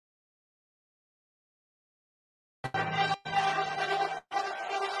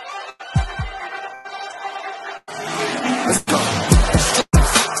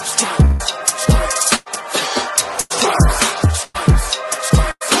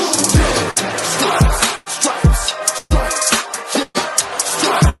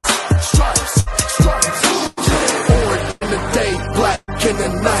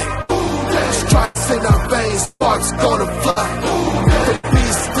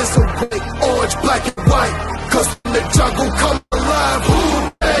black and white. Cause when the jungle come alive, ooh,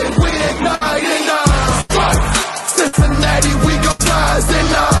 hey, we igniting Cincinnati, we go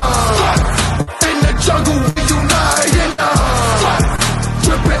rising in the jungle, we uniting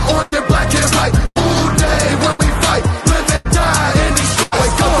dripping on the black and white. Ooh, day when we fight, live and die in these streets.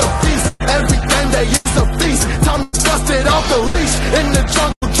 Wake up the beast, everything they is a feast. Time to bust it off the leash. In the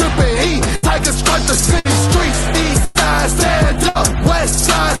jungle, dripping heat. Tigers strike the city streets. East side, stand up. West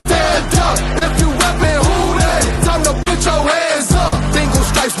side, stand up. If you reppin', who they? Time to put your hands up. Bingo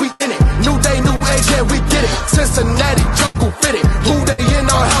stripes, we in it. New day, new age, yeah, we get it. Cincinnati, jungle fitted. Who they in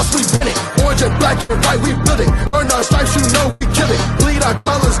our house, we been it. Orange and black and white, we build it. Earn our stripes, you know we kill it. Bleed our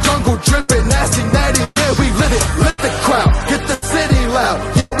colors, jungle dripping. Nasty, natty, yeah, we live it. Lit the crowd, get the city loud.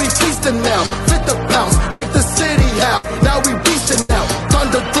 Yeah, we feasting now. Fit the pounds, get the city out. Now we beastin' now.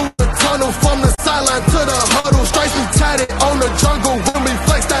 Thunder through the tunnel, from the sideline to the huddle. Stripes we tatted on the jungle. When we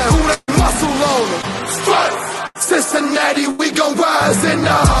flex that, who they muscle on them? Stripes, Cincinnati, we gon' rise in the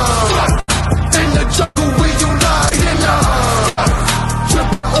jungle, we unite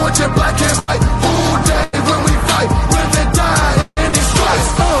drippin' orange and black and white. All day when we fight, live and die in these stripes.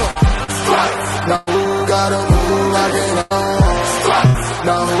 Stripes. Now who gotta move like it on? Stripes.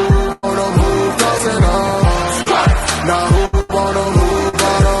 Now who wanna move crossing on? Stripes. Now who wanna move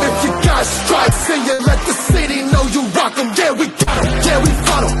on? If you got stripes and you let the city know you rock 'em, yeah we got 'em, yeah we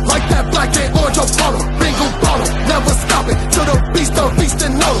fought 'em. Like that black and orange upon 'em, bingo bottle, never stop it till the beast of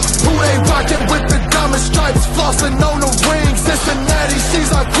feastin' on 'em. Who they rockin' with the diamond stripes, flossing on the ring. Cincinnati,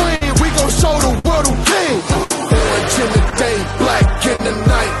 she's our queen, we gon' show the world who king. Orange in the day, black in the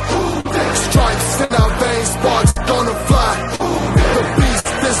night. Stripes in our veins, sparks gonna fly. The beast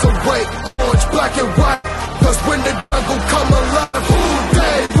is awake, orange, black and white. Cause when the jungle come alive, who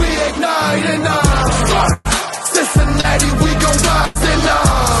they, we ignite and Cincinnati, we gon' rise in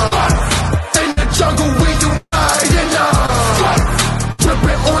the jungle, we unite and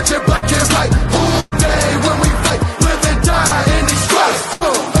dripping orange and black and white. Who they, when we fight, live and die in these stripes.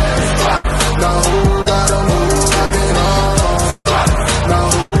 Now who gotta move like it on? Now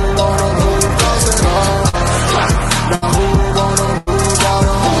who wanna move crossing on? Now who wanna move on?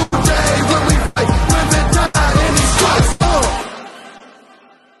 Who they, when we fight, live and die in these stripes.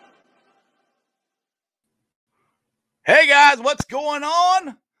 Hey guys, what's going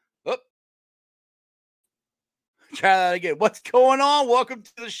on? Try that again. What's going on? Welcome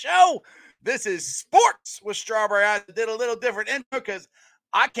to the show. This is Sports with Strawberry Ice. I did a little different intro because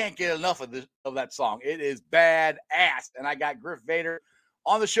I can't get enough of that song. It is badass. And I got Griff Vader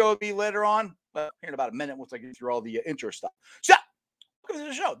on the show with me later on. But here in about a minute once I get through all the intro stuff. So, welcome to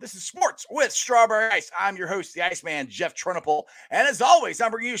the show. This is Sports with Strawberry Ice. I'm your host, the Iceman, Jeff Trunipole. And as always,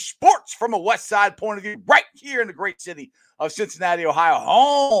 I'm bringing you sports from a West Side point of view right here in the great city of Cincinnati, Ohio,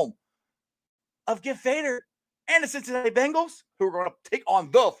 home of Griff Vader and the Cincinnati Bengals, who are going to take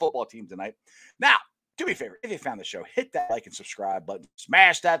on the football team tonight. Now, do me a favor, if you found the show, hit that like and subscribe button.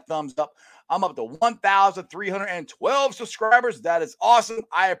 Smash that thumbs up. I'm up to 1,312 subscribers. That is awesome.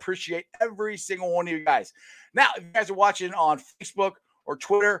 I appreciate every single one of you guys. Now, if you guys are watching on Facebook or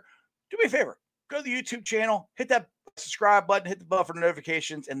Twitter, do me a favor. Go to the YouTube channel, hit that subscribe button, hit the bell for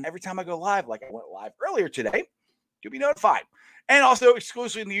notifications, and every time I go live, like I went live earlier today, you'll be notified. And also,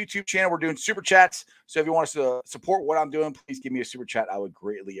 exclusively in the YouTube channel, we're doing super chats. So if you want us to support what I'm doing, please give me a super chat. I would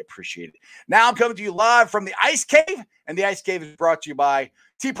greatly appreciate it. Now I'm coming to you live from the Ice Cave, and the Ice Cave is brought to you by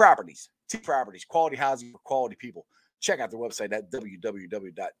T Properties. T Properties, quality housing for quality people. Check out their website at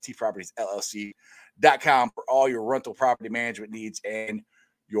www.tpropertiesllc.com for all your rental property management needs and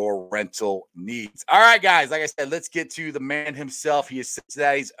your rental needs. All right, guys, like I said, let's get to the man himself. He is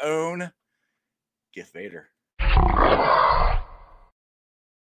Cincinnati's own Griff Vader.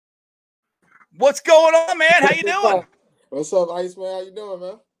 What's going on, man? How you doing? What's up, Iceman? How you doing,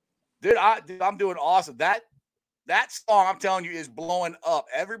 man? Dude, I'm doing awesome. That song, I'm telling you, is blowing up.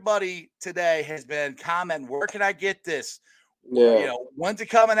 Everybody today has been commenting, where can I get this? Yeah. You know, when's it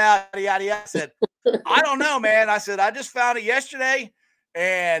coming out? Yada, yada. I said, I don't know, man. I said, I just found it yesterday.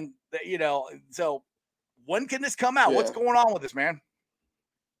 And, you know, so when can this come out? Yeah. What's going on with this, man?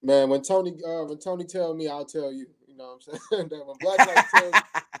 Man, when Tony tell me, I'll tell you. You know what I'm saying? That when Black Light tells me,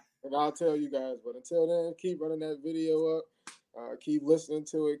 and I'll tell you guys. But until then, keep running that video up. Keep listening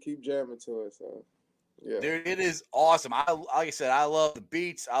to it. Keep jamming to it. So, yeah. Dude, it is awesome. Like I said, I love the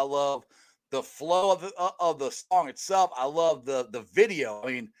beats. I love the flow of the song itself. I love the video. I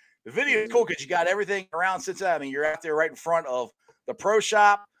mean, the video is cool because you got everything around Cincinnati. I mean, you're out there right in front of the pro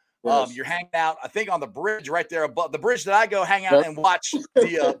shop. Yes. You're hanging out, I think, on the bridge right there above the bridge that I go hang out and watch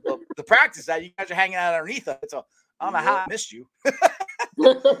the practice at. You guys are hanging out underneath it. So I don't know how I missed you.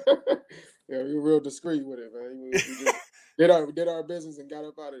 Yeah, we were real discreet with it, man. We just did our business and got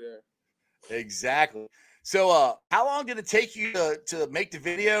up out of there. Exactly. So, how long did it take you to make the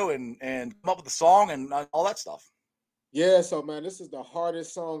video and come up with the song and all that stuff? Yeah, so man, this is the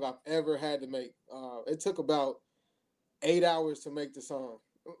hardest song I've ever had to make. It took about 8 hours to make the song.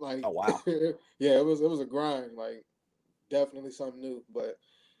 Like, Oh wow. yeah, it was a grind. Like, definitely something new, but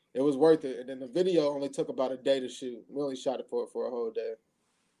it was worth it. And then the video only took about a day to shoot. We only shot it for a whole day.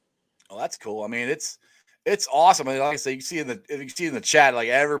 Oh, that's cool. I mean, it's awesome. I mean, like I said, you see in the chat, like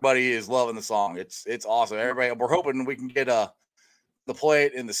everybody is loving the song. It's awesome. Everybody, we're hoping we can get to play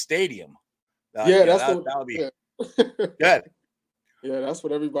it in the stadium. Yeah, that's that would be good. Yeah, that's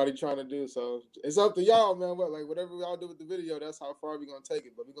what everybody trying to do. So it's up to y'all, man. Whatever y'all do with the video, that's how far we're gonna take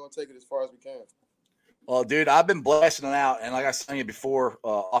it. But we're gonna take it as far as we can. Well, dude, I've been blasting it out, and like I said you before,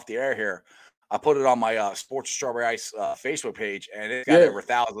 off the air here, I put it on my Sports with Strawberry Ice Facebook page, and it got over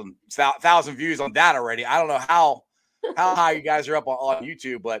 1,000 views on that already. I don't know how high you guys are up on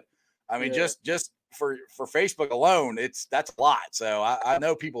YouTube, but I mean, just for Facebook alone, that's a lot. So I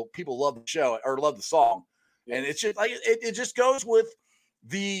know people love the show or love the song, and it's just like it just goes with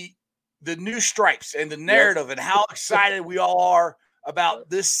the new stripes and the narrative and how excited we all are about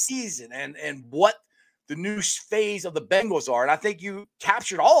this season and what the new phase of the Bengals are. And I think you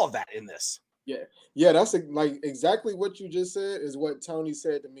captured all of that in this. Yeah, that's like exactly what you just said is what Tony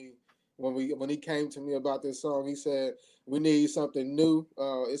said to me when he came to me about this song. He said, we need something new.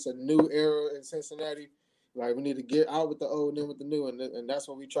 It's a new era in Cincinnati. Like, we need to get out with the old and in with the new. And that's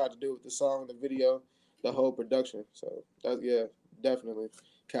what we tried to do with the song, the video, the whole production. So, definitely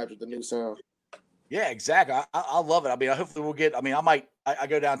captured the new sound. Yeah, exactly. I love it. I mean, hopefully we'll get. I mean, I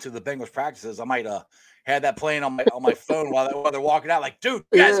go down to the Bengals practices. I might have that playing on my phone while they're walking out. Like, dude,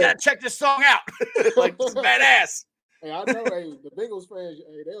 you guys gotta check this song out. Like, it's badass. Hey, I know. Hey, the Bengals fans,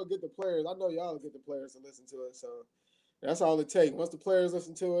 they'll get the players. I know y'all will get the players to listen to it. So that's all it takes. Once the players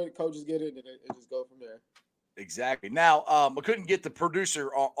listen to it, coaches get it, and it just go from there. Exactly. Now, I couldn't get the producer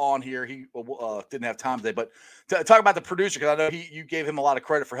on here. He didn't have time today. But talk about the producer, because I know you gave him a lot of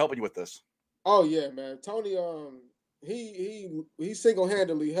credit for helping you with this. Oh yeah, man. Tony, he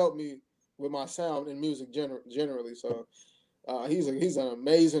single-handedly helped me with my sound and music generally. So he's an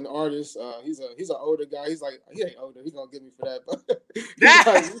amazing artist. He's an older guy. He ain't older. He's gonna get me for that. But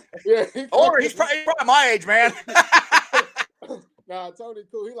or he's probably my age, man. Nah, Tony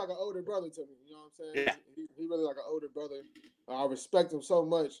cool. He's like an older brother to me. You know what I'm saying? Yeah. He really like an older brother. I respect him so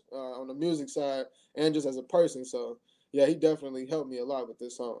much on the music side and just as a person. So yeah, he definitely helped me a lot with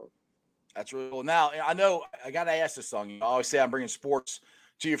this song. That's really cool. Now, I know I got to ask this song. I always say I'm bringing sports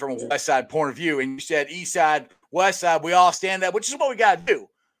to you from a West Side point of view. And you said East Side, West Side, we all stand up, which is what we got to do.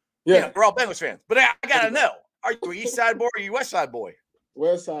 Yeah. We're all Bengals fans. But I got to know, are you an East Side boy or are you West Side boy?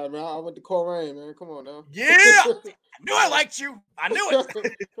 West Side, man. I went to Coleraine, man. Come on now. Yeah. I knew I liked you. I knew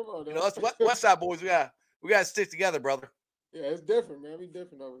it. Come on now. Us West Side boys, we got to stick together, brher. Yeah, it's different, man. We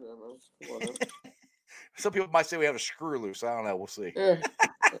different over here, man. Come on now. Some people might say we have a screw loose. I don't know. We'll see. Yeah.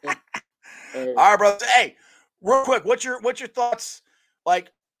 All right, brother. Hey, real quick, what's your thoughts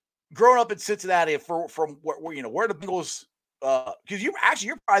like growing up in Cincinnati from where the Bengals? Because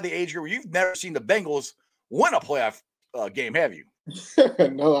you're probably the age group where you've never seen the Bengals win a playoff game, have you?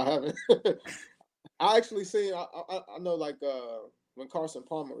 No, I haven't. I actually seen. I know, like when Carson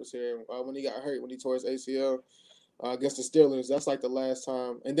Palmer was here, when he got hurt, when he tore his ACL against the Steelers. That's like the last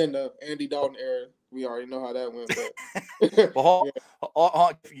time. And then the Andy Dalton era. We already know how that went. But well,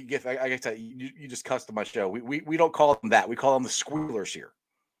 I can tell you, you just cussed on my show. We don't call them that. We call them the Squealers here.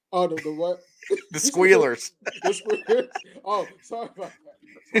 Oh, the what? The Squealers. The Squealers. Oh, sorry about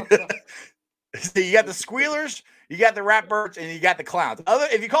that. So you got the Squealers, you got the Ratbirds, and you got the Clowns.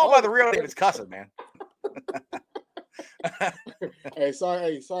 If you call them by the real name, it's cussing, man. Hey,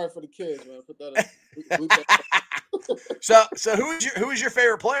 sorry for the kids, man. Put that up. So who was your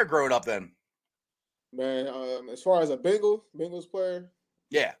favorite player growing up then? Man, as far as a Bengals player,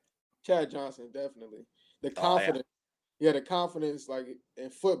 yeah, Chad Johnson, definitely. The confidence, the confidence, like in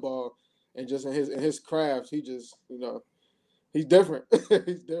football and just in his craft. He just, he's different.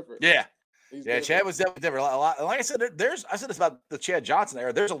 He's different. Yeah, different. Chad was definitely different. A lot. Like I said, I said this about the Chad Johnson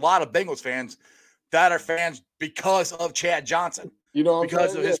era. There's a lot of Bengals fans that are fans because of Chad Johnson.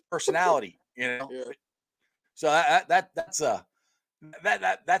 Because of his personality. Yeah. So that's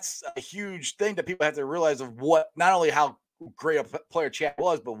a huge thing that people have to realize of what, not only how great a player Chad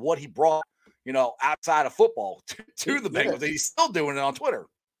was, but what he brought, outside of football to the Bengals. And he's still doing it on Twitter.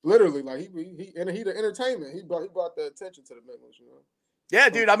 Literally, like he the entertainment. He brought the attention to the Bengals. Yeah,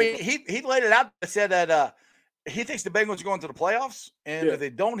 dude. I mean, he laid it out. Said that he thinks the Bengals are going to the playoffs, and Yeah. if they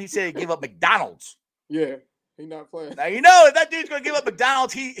don't, he said he'd give up McDonald's. Yeah, he not playing. Now, you know, if that dude's going to give up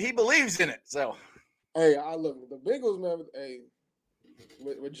McDonald's, he believes in it. So, Hey, I look the Bengals, man. Hey,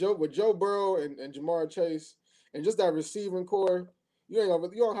 with Joe Burrow and Jamar Chase and just that receiving core, you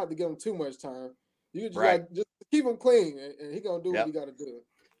don't have to give him too much time. You just Right. just keep him clean, and he gonna do Yep. what he got to do.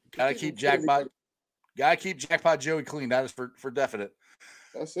 gotta keep Jackpot Joey clean. That is for definite.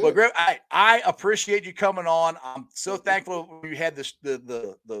 That's it. But Griff, I appreciate you coming on. I'm so thankful you had this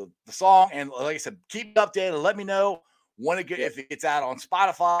the song, and like I said, keep me updated. Let me know when if it gets out on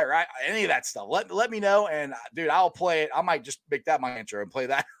Spotify or any of that stuff. Let me know, and dude, I'll play it. I might just make that my intro and play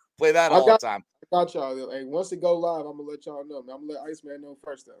that all the time. I got y'all. Hey, once it go live, I'm gonna let y'all know. Man. I'm gonna let Iceman know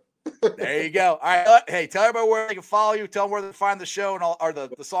first though. There you go. All right, hey, tell everybody where they can follow you. Tell them where they find the show and all, or the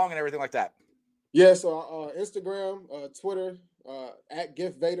song and everything like that. Yeah, so Instagram, Twitter, at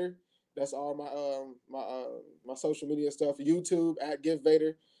Gift Vader. That's all my social media stuff. YouTube at Gift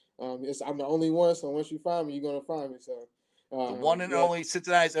Vader. I'm the only one, so once you find me, you're gonna find me. So the one and only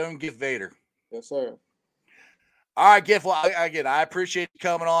Cincinnati's own Gift Vader. Yes, sir. All right, Gift. Well, again, I appreciate you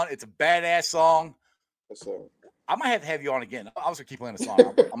coming on. It's a badass song. Yes, sir. I might have to have you on again. I was gonna keep playing the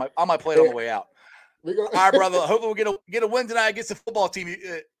song. I might play it on the way out. All right, brother. Hopefully we'll get a win tonight against the football team.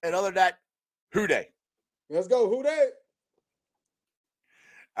 And other than that, Who Dey. Let's go. Who Dey?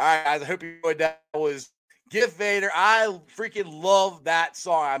 All right, guys. I hope you enjoyed that. That was Gift Vader. I freaking love that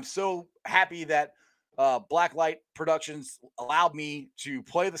song. I'm so happy that Blacklight Productions allowed me to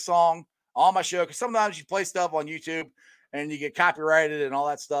play the song on my show, because sometimes you play stuff on YouTube and you get copyrighted and all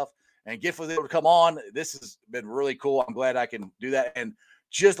that stuff. And Gift was able to come on. This has been really cool. I'm glad I can do that. And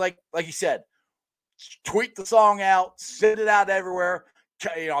just like you said, tweet the song out, send it out everywhere.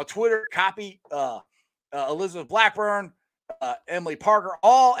 On Twitter, copy Elizabeth Blackburn, Emily Parker,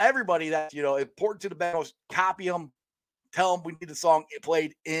 everybody that's important to the Bengals. Copy them, tell them we need the song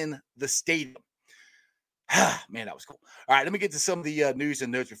played in the stadium. Man, that was cool. All right, let me get to some of the news and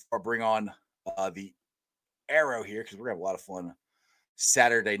notes before I bring on the Arrow here, because we're gonna have a lot of fun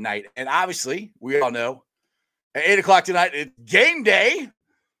Saturday night. And obviously, we all know at 8:00 tonight, it's game day.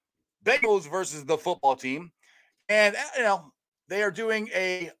 Bengals versus the football team. And, they are doing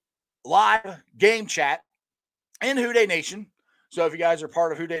a live game chat in Who Dey Nation. So if you guys are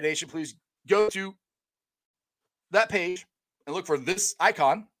part of Who Dey Nation, please go to that page and look for this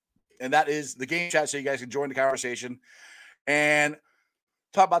icon. And that is the game chat, so you guys can join the conversation and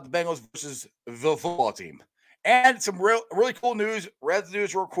talk about the Bengals versus the football team. And some really cool news, Reds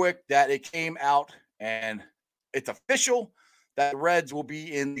news real quick, that it came out and it's official that the Reds will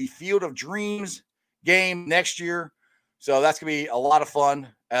be in the Field of Dreams game next year. So that's going to be a lot of fun.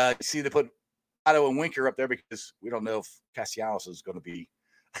 You see they put Otto and Winker up there because we don't know if Castellanos is going to be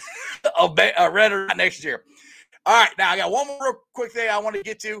a Red or not next year. All right, now I got one more real quick thing I want to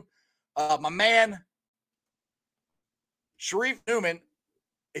get to. My man, Sharif Newman,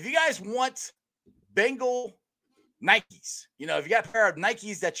 if you guys want Bengal Nikes, if you got a pair of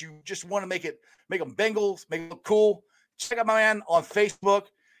Nikes that you just want to make them Bengals, make them look cool, check out my man on Facebook.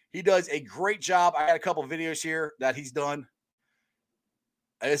 He does a great job. I got a couple of videos here that he's done.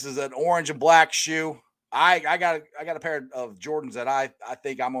 This is an orange and black shoe. I got a pair of Jordans that I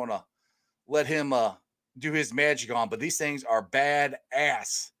think I'm gonna let him do his magic on. But these things are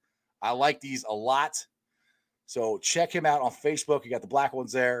badass. I like these a lot. So check him out on Facebook. You got the black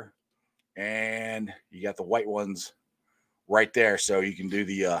ones there, and you got the white ones right there. So you can do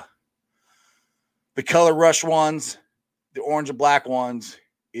the color rush ones, the orange and black ones.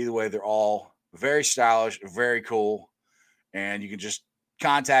 Either way, they're all very stylish, very cool. And you can just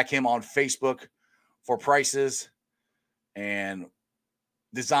contact him on Facebook for prices and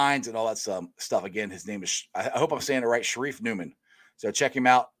designs and all that stuff. Again, his name is, I hope I'm saying it right, Sharif Newman. So check him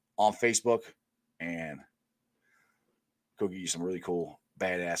out on Facebook and go get you some really cool,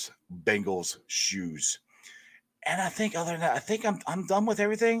 badass Bengals shoes. And I think other than that, I think I'm done with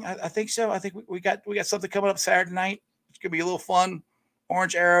everything. I think so. I think we got something coming up Saturday night. It's gonna be a little fun.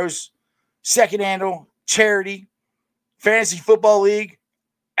 Orange Arrows, second handle, charity, fantasy football league,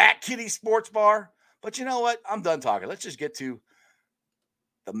 at Kitty Sports Bar. But you know what? I'm done talking. Let's just get to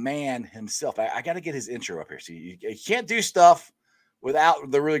the man himself. I got to get his intro up here. See, you can't do stuff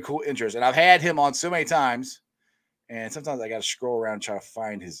without the really cool intros. And I've had him on so many times, and sometimes I got to scroll around and try to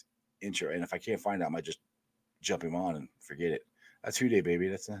find his intro. And if I can't find it, I might just jump him on and forget it. That's Who Dey, baby.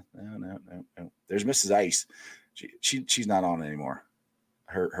 That's no. There's Mrs. Ice. She's not on anymore.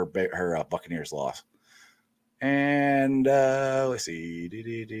 Her Buccaneers lost. And let's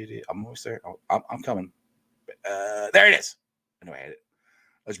see. I'm almost there. I'm coming. There it is. I know I had it.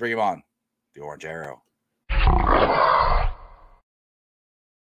 Let's bring him on. The Orange Arrow.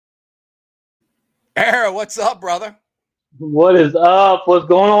 Arrow, what's up, brother? What is up? What's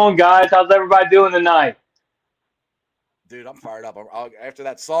going on, guys? How's everybody doing tonight? Dude, I'm fired up. After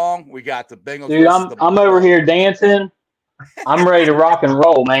that song, we got the Bengals. Dude, I'm over here dancing. I'm ready to rock and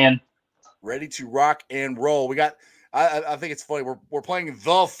roll, man. Ready to rock and roll. We got. I think it's funny. We're playing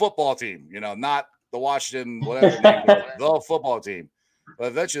the football team. You know, not the Washington whatever name. The football team. But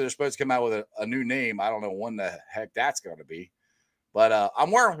eventually, they're supposed to come out with a new name. I don't know when the heck that's going to be. But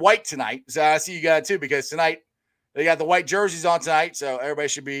I'm wearing white tonight, so I see you guys too because tonight they got the white jerseys on tonight, so everybody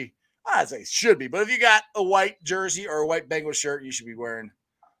should be. I say should be, but if you got a white jersey or a white Bengals shirt, you should be wearing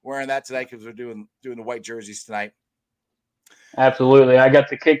that tonight because we're doing the white jerseys tonight. Absolutely, I got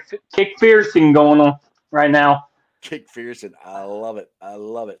the kick fiercing going on right now. Kick fiercing, I love it. I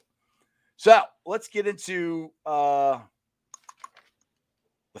love it. So let's get into the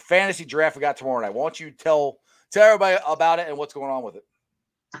fantasy draft we got tomorrow night. Why don't you tell everybody about it and what's going on with it?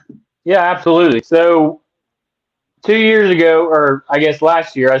 Yeah, absolutely. So 2 years ago, or I guess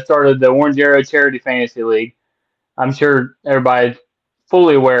last year, I started the Orange Arrow Charity Fantasy League. I'm sure everybody's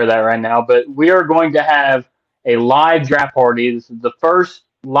fully aware of that right now, but we are going to have a live draft party. This is the first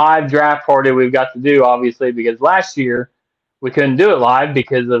live draft party we've got to do, obviously, because last year we couldn't do it live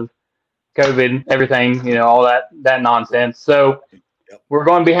because of COVID, everything, all that nonsense. So we're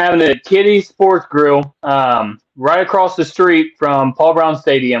going to be having it at Kitty's Sports Grill, right across the street from Paul Brown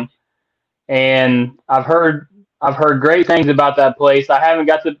Stadium. And I've heard great things about that place. I haven't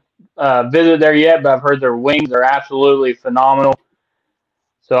got to visit there yet, but I've heard their wings are absolutely phenomenal.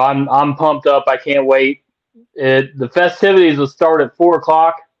 So I'm pumped up. I can't wait. The festivities will start at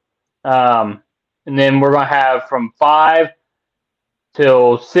 4:00, and then we're going to have from 5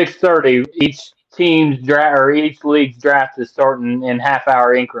 till 6:30. Each team's draft or each league's draft is starting in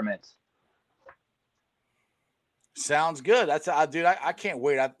half-hour increments. Sounds good. Dude. I can't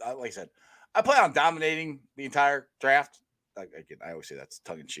wait. Like I said, I plan on dominating the entire draft. I always say that's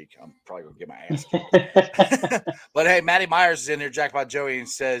tongue in cheek. I'm probably gonna get my ass kicked. But hey, Matty Myers is in here, Jackpot Joey, and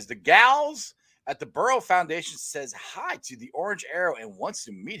says the gals at the Burrow Foundation says hi to the Orange Arrow and wants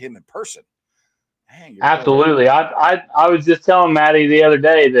to meet him in person. Dang, absolutely. I was just telling Matty the other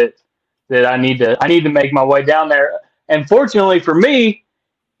day that I need to make my way down there. And fortunately for me,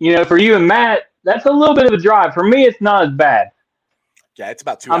 for you and Matt, that's a little bit of a drive. For me, it's not as bad. Yeah, it's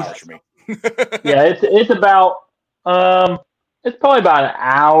about 2 hours for me. Yeah, it's about it's probably about an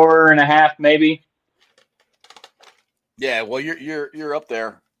hour and a half, maybe. Yeah, well, you're up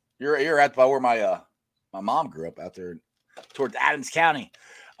there. You're at by where my mom grew up out there towards Adams County.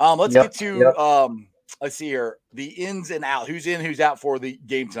 Let's get to let's see here the ins and out. Who's in? Who's out for the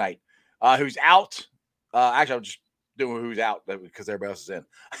game tonight? Who's out? Actually, I'm just doing who's out because everybody else is in.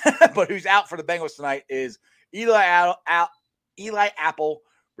 But who's out for the Bengals tonight is Eli Apple,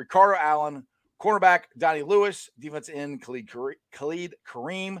 Ricardo Allen, cornerback Donnie Lewis, defense end Khalid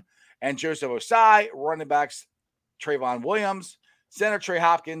Kareem, and Joseph Osai, running backs Trayvon Williams, center Trey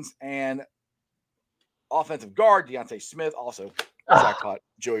Hopkins, and offensive guard Deontay Smith, also jackpot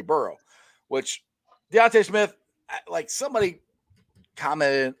Joey Burrow. Which Deontay Smith, like somebody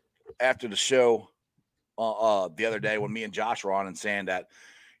commented after the show the other day when me and Josh were on and saying that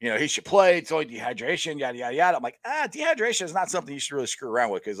he should play. It's only dehydration, yada, yada, yada. I'm like, dehydration is not something you should really screw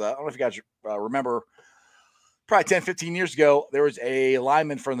around with because I don't know if you guys remember probably 10, 15 years ago, there was a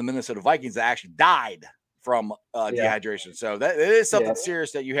lineman from the Minnesota Vikings that actually died from dehydration. So that it is something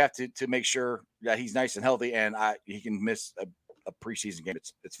serious that you have to make sure that he's nice and healthy and he can miss a preseason game.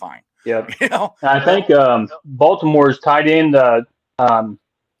 It's fine. Yeah. I think Baltimore's tight end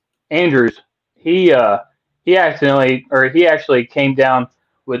Andrews, he actually came down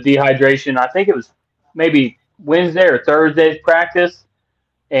with dehydration. I think it was maybe Wednesday or Thursday's practice,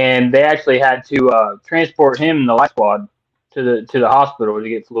 and they actually had to transport him in the life squad to the hospital to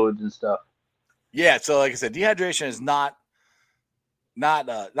get fluids and stuff. Yeah, so like I said, dehydration is not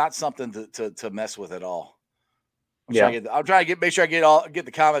something to mess with at all. I'm trying to make sure I get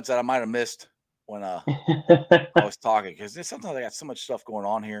the comments that I might have missed when I was talking because sometimes I got so much stuff going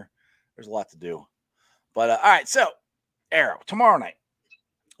on here. There's a lot to do. But all right, so Arrow tomorrow night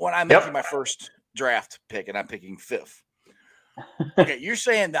when I'm making my first draft pick and I'm picking 5th. Okay, you're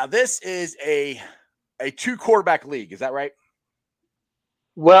saying now this is a 2-quarterback league, is that right?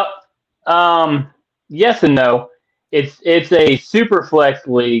 Well, yes and no. It's a super flex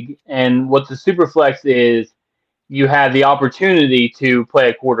league, and what the super flex is, you have the opportunity to play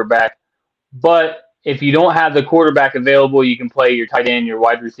a quarterback, but if you don't have the quarterback available, you can play your tight end, your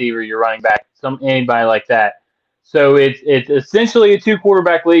wide receiver, your running back, anybody like that. So it's essentially a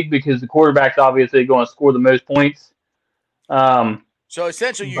 2-quarterback league because the quarterback's obviously going to score the most points. So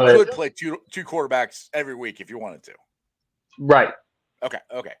essentially, you But- could play two quarterbacks every week if you wanted to. Right. Okay.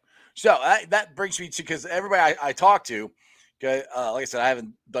 So that brings me to, because everybody I talk to, like I said, I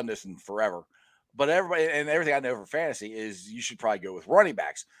haven't done this in forever, but everybody and everything I know for fantasy is you should probably go with running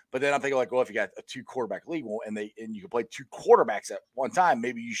backs. But then I'm thinking like, well, if you got a 2 quarterback league and you can play 2 quarterbacks at one time,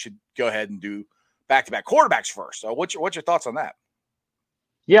 maybe you should go ahead and do back-to-back quarterbacks first. So what's your thoughts on that?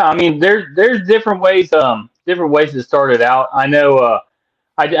 Yeah, I mean, there's different ways to start it out. I know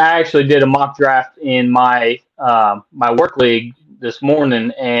I actually did a mock draft in my my work league this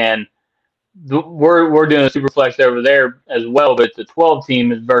morning, and we're doing a super flex over there as well, but it's a 12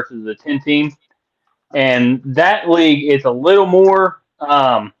 team versus a 10 team, and that league is a little more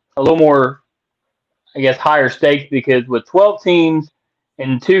I guess higher stakes, because with 12 teams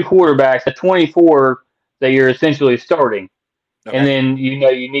and 2 quarterbacks, at 24 that you're essentially starting. Okay. And then you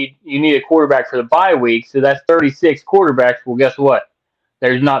need a quarterback for the bye week, so that's 36 quarterbacks. Well, guess what?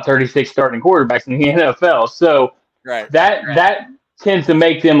 There's not 36 starting quarterbacks in the NFL, so that tends to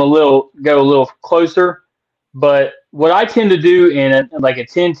make them go a little closer. But what I tend to do in a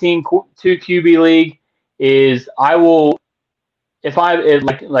 10-team 2 QB league is I will, if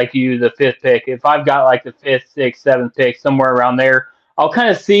like you, the 5th pick, if I've got like the 5th, 6th, 7th pick somewhere around there, I'll kind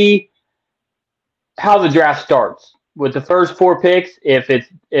of see how the draft starts. With the first 4 picks, if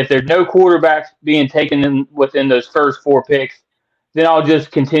there's no quarterbacks being taken within those first 4 picks, then I'll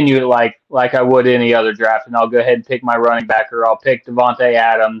just continue it like I would any other draft, and I'll go ahead and pick my running back, or I'll pick Devontae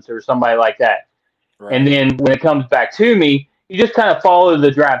Adams or somebody like that. Right. And then when it comes back to me, you just kind of follow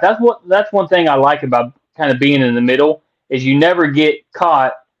the draft. That's one thing I like about kind of being in the middle, is you never get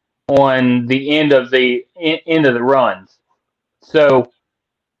caught on the end of the runs. So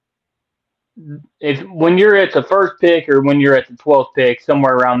when you're at the first pick, or when you're at the 12th pick,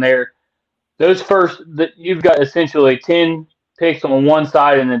 somewhere around there, you've got essentially 10 picks on one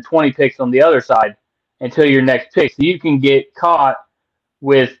side and then 20 picks on the other side until your next pick. So you can get caught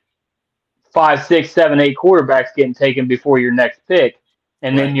with 5, 6, 7, 8 quarterbacks getting taken before your next pick,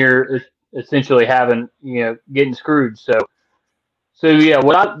 and then you're essentially getting screwed. So yeah,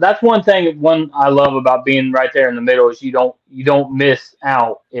 that's one I love about being right there in the middle, is you don't miss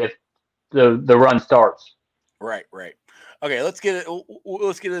out if the run starts. Right. Okay, let's get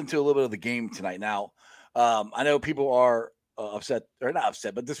into a little bit of the game tonight. Now, I know people are upset, or not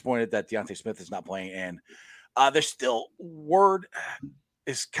upset, but disappointed that Deontay Smith is not playing, and there's still word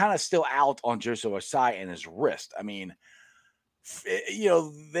is kind of still out on Joseph Ossai and his wrist. I mean,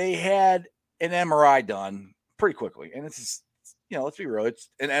 they had an MRI done pretty quickly, and it's let's be real, it's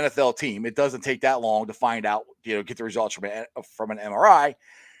an NFL team. It doesn't take that long to find out, get the results from an MRI.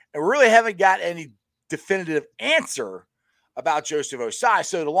 And we really haven't got any definitive answer about Joseph Ossai.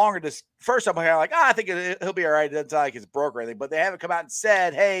 So the longer this first time, I'm kind of like, I think he'll be all right. It doesn't sound like it's broke or anything, but they haven't come out and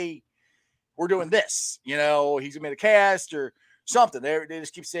said, hey, we're doing this. He's going to make a cast or something. They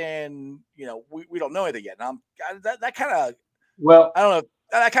just keep saying, we don't know anything yet. And that kind of, well, I don't know.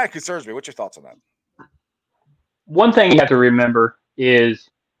 That kind of concerns me. What's your thoughts on that? One thing you have to remember is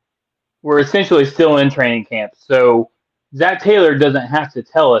we're essentially still in training camp. So Zach Taylor doesn't have to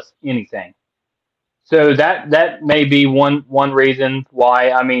tell us anything. So that may be one reason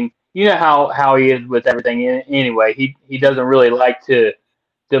why. I mean, you know how he is with everything anyway. He doesn't really like to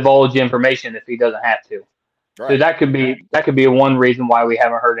divulge information if he doesn't have to. Right. So that could be one reason why we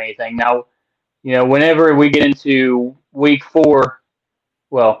haven't heard anything. Now, whenever we get into week 4,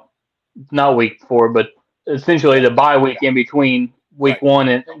 well, not week 4, but essentially the bye week in between week 1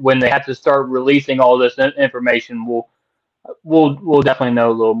 and when they have to start releasing all this information, we'll definitely know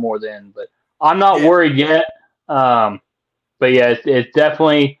a little more then. But I'm not worried yet. But yeah, it's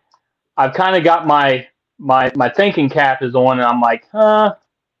definitely, I've kind of got my thinking cap is on, and I'm like, I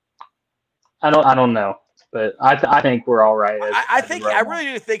don't know. But I think we're all right. I really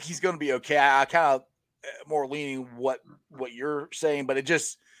do think he's going to be okay. I kind of more leaning what you're saying, but it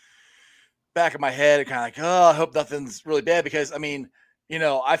just back of my head, kind of like, I hope nothing's really bad, because I mean,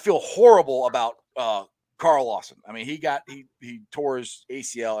 I feel horrible about Carl Lawson. I mean, he tore his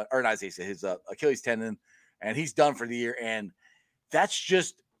ACL, or not his ACL, his Achilles tendon, and he's done for the year. And that's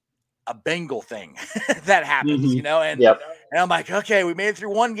just a Bengal thing that happens, And I'm like, okay, we made it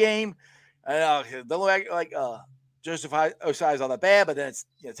through one game. Don't look like Joseph Ossai is all that bad, but then it's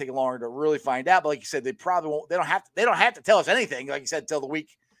taking longer to really find out. But like you said, they probably won't. They don't have to tell us anything, like you said, until the week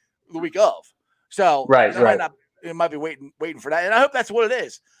of. So right. It might be waiting for that, and I hope that's what it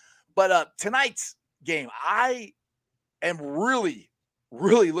is. But tonight's game, I am really,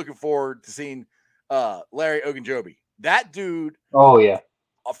 really looking forward to seeing Larry Ogunjobi. That dude. Oh yeah.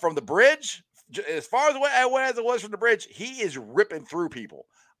 From the bridge, as far as as it was from the bridge, he is ripping through people.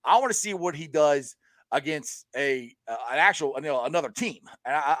 I want to see what he does against an actual, another team.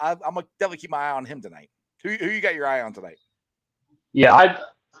 And I'm gonna definitely keep my eye on him tonight. Who you got your eye on tonight? Yeah,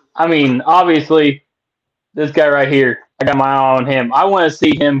 I mean, obviously, this guy right here, I got my eye on him. I want to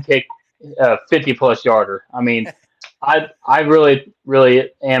see him kick a 50-plus yarder. I mean, I really, really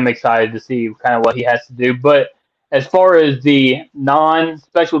am excited to see kind of what he has to do. But as far as the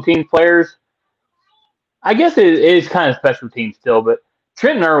non-special teams players, I guess it is kind of special teams still. But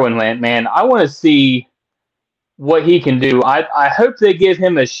Trenton Irwin, man, I want to see what he can do. I hope they give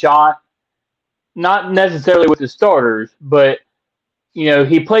him a shot, not necessarily with the starters, but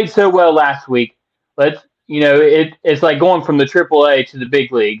he played so well last week. It's like going from the AAA to the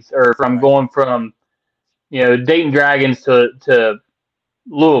big leagues, or from going from Dayton Dragons to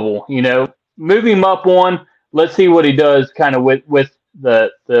Louisville. Move him up one. Let's see what he does, kind of with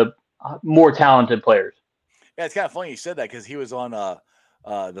the more talented players. Yeah, it's kind of funny you said that because he was on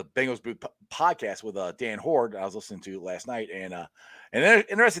the Bengals Booth podcast with Dan Horde. I was listening to last night, and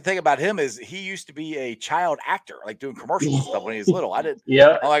the interesting thing about him is he used to be a child actor, like doing commercials and stuff when he was little. I didn't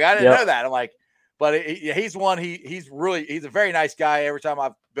know that. I'm like, but he's one. He's a very nice guy. Every time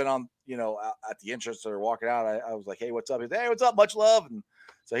I've been on, at the entrance or walking out, I was like, hey, what's up? He's, hey, what's up? Much love. And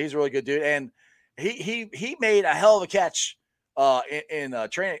so he's a really good dude. And he made a hell of a catch in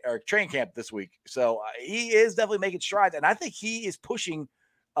training camp this week. So he is definitely making strides, and I think he is pushing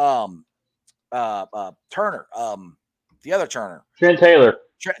Turner, the other Turner, Trent Taylor.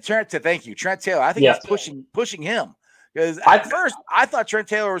 Thank you, Trent Taylor. I think he's pushing him, because at first I thought Trent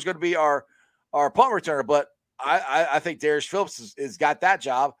Taylor was going to be our punt returner, but I think Darius Phillips has got that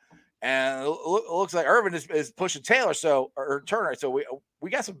job, and it looks like Irvin is pushing Taylor, or Turner. So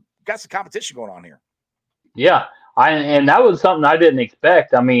we got some competition going on here. Yeah, and that was something I didn't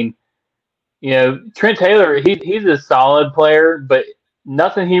expect. I mean, Trent Taylor, he's a solid player, but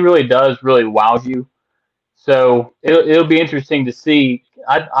nothing he really does really wows you. So it'll be interesting to see.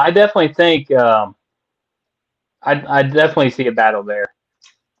 I definitely think I definitely see a battle there.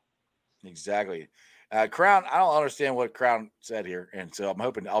 Exactly. Crown, I don't understand what Crown said here, and so I'm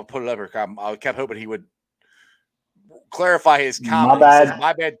hoping I'll put it up here. I kept hoping he would clarify his comment.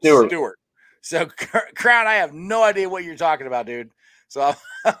 My bad, Stewart. So Crown, I have no idea what you're talking about, dude. So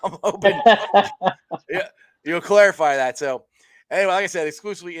I'm hoping you'll clarify that. So anyway, like I said,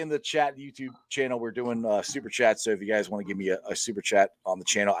 exclusively in the chat YouTube channel, we're doing super chats. So if you guys want to give me a super chat on the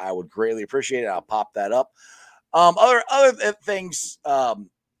channel, I would greatly appreciate it. I'll pop that up. Other things to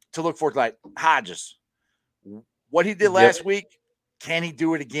look for tonight. Hodges, what he did last week, can he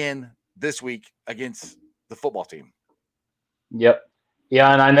do it again this week against the football team? Yep.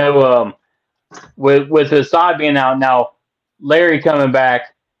 Yeah, and I know with Hassan being out now, Larry coming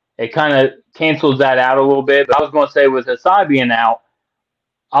back, it kind of cancels that out a little bit. But I was going to say, with Hassan being out,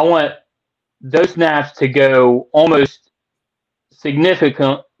 I want those snaps to go almost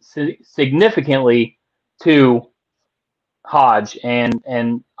significantly to Hodge, and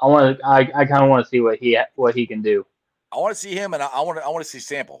I kind of want to see what he can do. I want to see him, and I want to see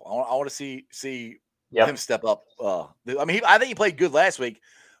Sample. I want to see him step up. I mean, I think he played good last week,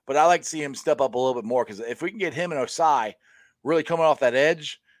 but I like to see him step up a little bit more, because if we can get him and Osai really coming off that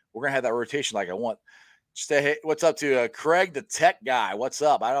edge, we're gonna have that rotation like I want. Hey, what's up to Craig, the tech guy? What's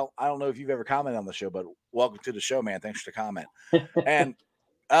up? I don't know if you've ever commented on the show, but welcome to the show, man. Thanks for the comment. And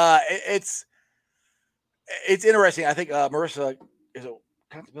it's interesting. I think Marissa is a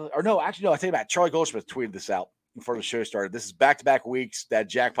accountability, or no, actually no. I think about Charlie Goldsmith tweeted this out before the show started. This is back-to-back weeks that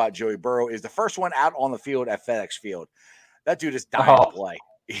jackpot Joey Burrow is the first one out on the field at FedEx Field. That dude is dying to play.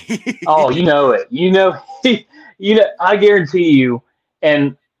 You know it. I guarantee you,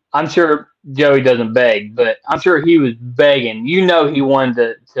 and I'm sure Joey doesn't beg, but I'm sure he was begging. He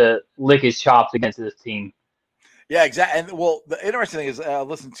wanted to lick his chops against this team. Yeah, exactly. And well, the interesting thing is, I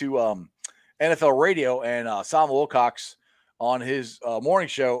listened to NFL Radio, and Sam Wilcox on his morning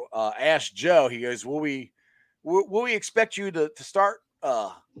show asked Joe. He goes, "Will we expect you to start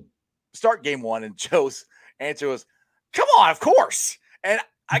game one?" And Joe's answer was, "Come on, of course." And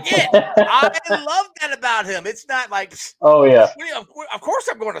again, I love that about him. It's not like, oh yeah, of course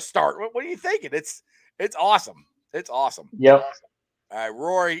I'm going to start. What are you thinking? It's awesome. It's awesome. Yep. All right,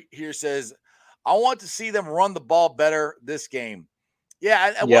 Rory here says, I want to see them run the ball better this game.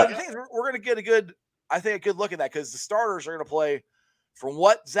 Yeah, well, the thing is, we're going to get a good look at that, because the starters are going to play, from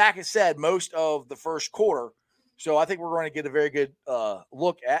what Zach has said, most of the first quarter. So I think we're going to get a very good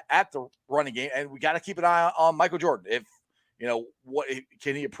look at the running game, and we got to keep an eye on Michael Jordan. If what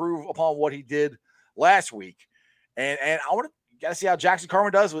can he improve upon what he did last week, and I want to got to see how Jackson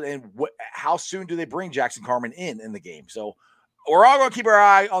Carman does and how soon do they bring Jackson Carman in the game. So we're all going to keep our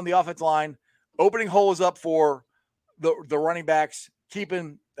eye on the offensive line, opening holes up for the running backs,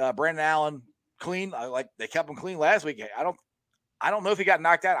 keeping Brandon Allen clean. Like they kept him clean last week. I don't know if he got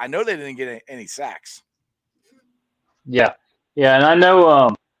knocked out. I know they didn't get any sacks. Yeah, and I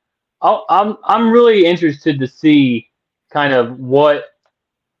know. I'm really interested to see kind of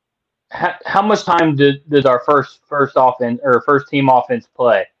how much time does our first offense or first team offense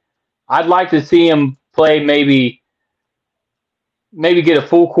play. I'd like to see him play maybe get a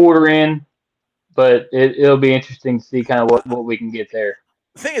full quarter in, but it'll be interesting to see kind of what we can get there.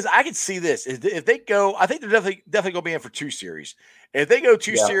 The thing is, I can see this. If they go, I think they're definitely going to be in for 2 series. If they go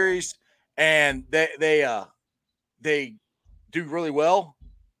 2 series and they do really well,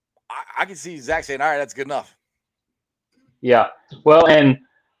 I can see Zach saying, all right, that's good enough. Yeah. Well, and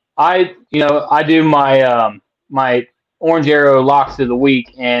I do my my Orange Arrow locks of the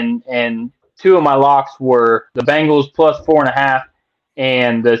week, and 2 of my locks were the Bengals plus 4.5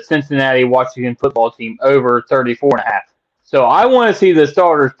 and the Cincinnati Washington football team over 34.5. So I want to see the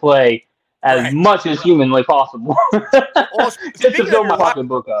starters play as much as humanly possible. Well, just to fill my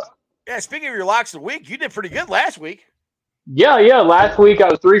pocketbook up. Yeah, speaking of your locks of the week, you did pretty good last week. Yeah. Last week I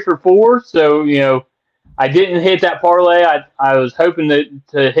was 3 for 4, so I didn't hit that parlay. I was hoping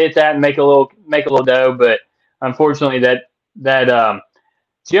to hit that and make a little dough, but unfortunately that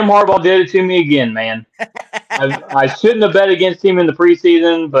Jim Harbaugh did it to me again, man. I shouldn't have bet against him in the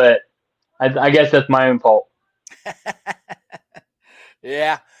preseason, but I guess that's my own fault.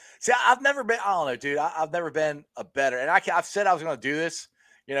 Yeah. See, I've never been. I don't know, dude. I've never been a bettor, and I've said I was going to do this,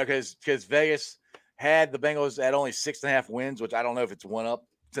 because Vegas had the Bengals at only 6.5 wins, which I don't know if it's went up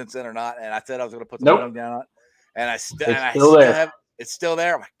since then or not. And I said I was going to put some money down on it, and it's still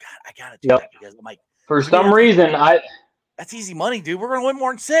there. I'm like, God, I got to do that because I'm like, for some reason, that's easy money, dude. We're going to win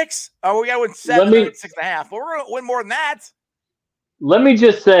more than 6. Oh, we got to win 7, 6.5. But we're going to win more than that. Let me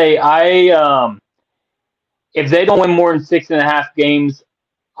just say, if they don't win more than 6.5 games,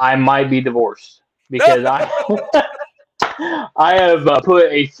 I might be divorced because I have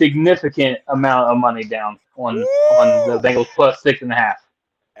put a significant amount of money down on the Bengals plus 6.5.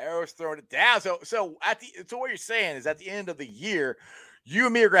 Arrow's throwing it down. So what you're saying is at the end of the year, you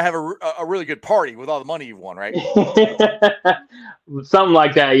and me are gonna have a really good party with all the money you've won, right? Something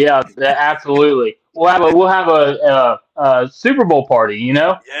like that. Yeah, absolutely. We'll have a Super Bowl party.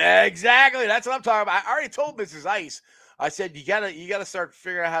 Yeah, exactly. That's what I'm talking about. I already told Mrs. Ice. I said you gotta start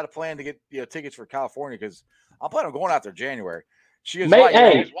figuring out how to plan to get tickets for California because I'm planning on going out there January. She goes,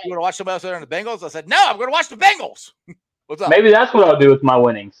 "Hey, you want to watch somebody else there in the Bengals?" I said, "No, I'm going to watch the Bengals." What's up? Maybe that's what I'll do with my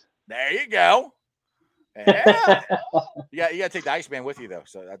winnings. There you go. Yeah, you got to take the Iceman with you though.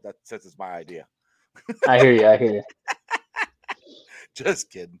 So that since it's my idea. I hear you.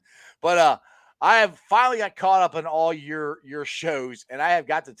 Just kidding, but I have finally got caught up in all your shows, and I have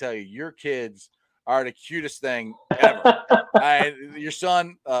got to tell you, your kids are the cutest thing ever. Your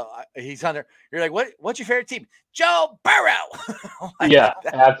son, he's on there. You're like, what's your favorite team? Joe Burrow. Yeah,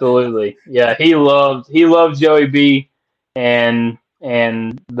 absolutely. Yeah, he loves Joey B and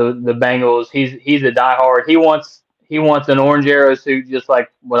the Bengals. He's a diehard. He wants an Orange Arrow suit just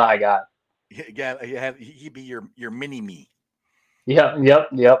like what I got. Yeah, he'd be your mini me. Yep.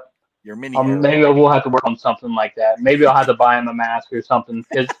 Your mini. Maybe we'll have to work on something like that. Maybe I'll have to buy him a mask or something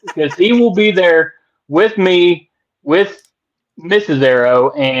because he will be there with me, with Mrs. Arrow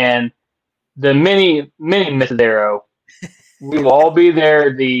and the mini Mrs. Arrow. We will all be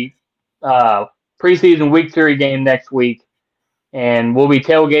there the preseason week 3 game next week, and we'll be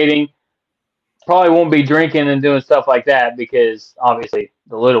tailgating. Probably won't be drinking and doing stuff like that because obviously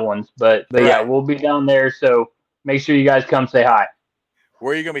the little ones. But yeah, we'll be down there. So make sure you guys come say hi.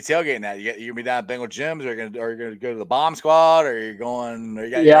 Where are you gonna be tailgating at? You gonna be down at Bengal Gyms, or are you gonna go to the Bomb Squad, or are you going? Or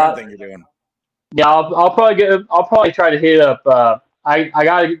you got your own thing you're doing? Yeah, I'll probably try to hit up. I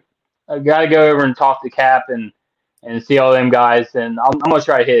gotta go over and talk to Cap and see all them guys, and I'm gonna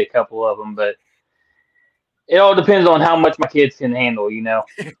try to hit a couple of them, but it all depends on how much my kids can handle,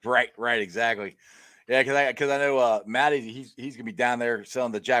 Right, exactly. Yeah, because I know Matty, he's gonna be down there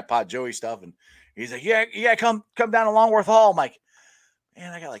selling the Jackpot Joey stuff, and he's like, yeah, come down to Longworth Hall. I'm like,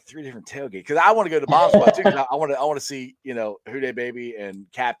 man, I got like 3 different tailgates because I want to go to Bomb Squad too. Because I want to see Houday Baby and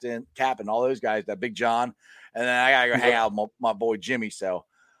Cap and all those guys, that Big John, and then I gotta go hang out with my boy Jimmy. So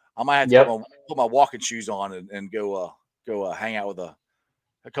I might have to put my walking shoes on and go hang out with a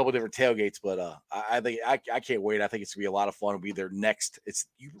couple different tailgates. But I think I can't wait. I think it's gonna be a lot of fun. We'll be there next.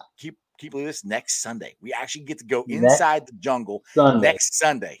 You keep believing this, next Sunday. We actually get to go inside the jungle next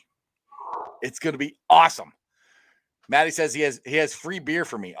Sunday. It's gonna be awesome. Maddie says he has free beer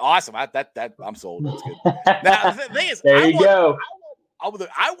for me. Awesome. I'm sold. That's good. Now the thing is, There you go. I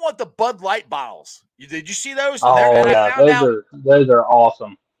want the Bud Light bottles. Did you see those? Oh yeah, those are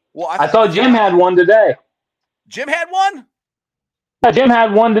awesome. Well, I saw Jim had one today. Jim had one? Yeah, Jim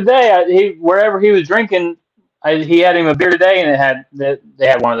had one today. Wherever he was drinking, he had him a beer today, and they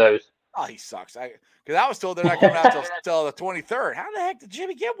had one of those. Oh, he sucks. Because I was told they're not coming out till the 23rd. How the heck did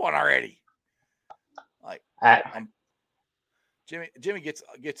Jimmy get one already? Like, Jimmy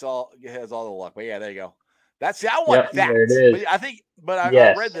has all the luck. But yeah, there you go. I want that. There it is.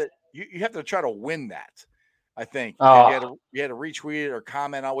 I read that you have to try to win that. I think you had to retweet it or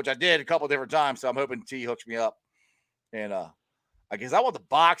comment on, which I did a couple of different times. So I'm hoping T hooks me up, and I guess I want the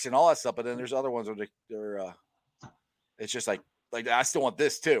box and all that stuff. But then there's other ones where they're it's just like I still want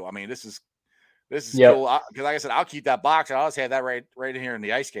this too. I mean, this is cool because like I said, I'll keep that box and I'll just have that right in here in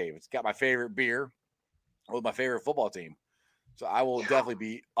the ice cave. It's got my favorite beer with my favorite football team, so I will definitely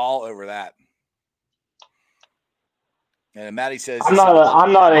be all over that. And Maddie says, I'm not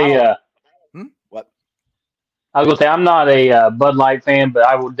a what? I was gonna say I'm not a Bud Light fan, but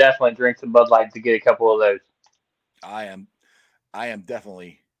I will definitely drink some Bud Light to get a couple of those. I am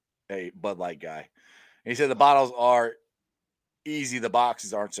definitely a Bud Light guy. And he said the bottles are easy, the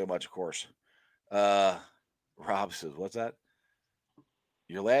boxes aren't so much, of course. Rob says, "What's that?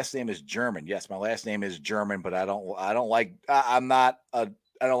 Your last name is German." Yes, my last name is German, but I don't like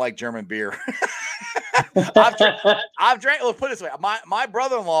German beer. I've drank. Let's put it this way: my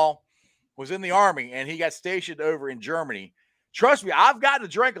brother-in-law was in the army and he got stationed over in Germany. Trust me, I've gotten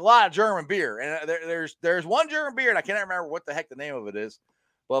to drink a lot of German beer, and there's one German beer, and I can't remember what the heck the name of it is.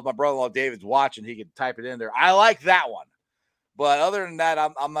 But if my brother-in-law David's watching, he can type it in there. I like that one, but other than that,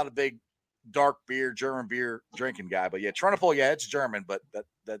 I'm not a big dark beer, German beer drinking guy. But yeah, Trunapol, yeah, it's German, but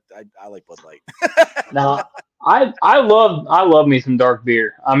I like Bud Light. No, I love me some dark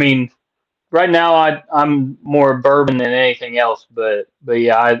beer. I mean, right now I'm more bourbon than anything else, but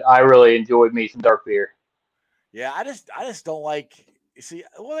yeah, I really enjoyed me some dark beer. Yeah, I just don't like. You see,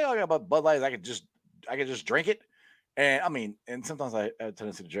 one thing I like about Bud Light is I could just drink it, and I mean, and sometimes I have a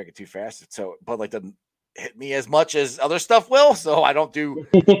tendency to drink it too fast, so Bud Light doesn't hit me as much as other stuff will. So I don't do.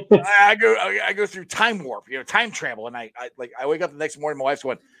 I go through time warp, time travel, and I wake up the next morning, my wife's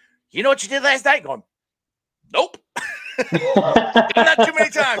going, "You know what you did last night?" Going, "Nope." Not too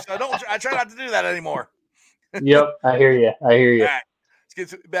many times, so I try not to do that anymore. Yep, I hear you. All right,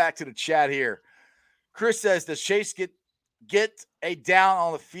 let's get back to the chat here. Chris says, does Chase get a down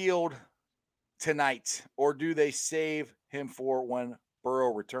on the field tonight, or do they save him for when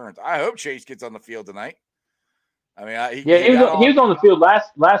Burrow returns? I hope Chase gets on the field tonight. I mean, he was on the field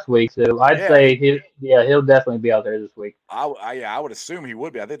last week, so I'd say he'll definitely be out there this week. I would assume he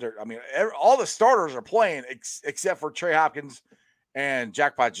would be. I think all the starters are playing except for Trey Hopkins and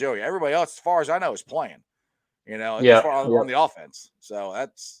Jackpot Joey. Everybody else, as far as I know, is playing. As far on the offense. So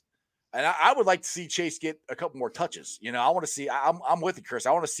that's. And I would like to see Chase get a couple more touches. I want to see. I'm with you, Chris.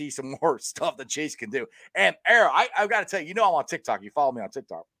 I want to see some more stuff that Chase can do. And Arrow, I've got to tell you, I'm on TikTok. You follow me on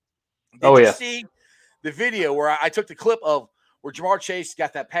TikTok. Did you see the video where I took the clip of where Jamar Chase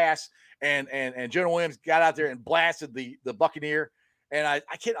got that pass and Jonah Williams got out there and blasted the Buccaneer? And I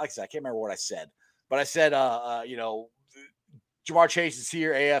can't remember what I said, but I said, Jamar Chase is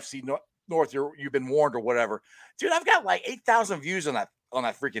here, AFC North. You've been warned or whatever, dude. I've got like 8,000 views on that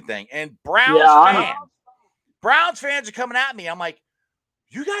freaking thing. And Browns fans are coming at me. I'm like,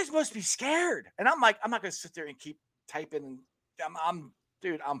 you guys must be scared. And I'm like, I'm not going to sit there and keep typing. I'm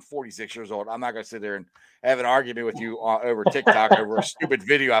 46 years old. I'm not going to sit there and have an argument with you over TikTok over a stupid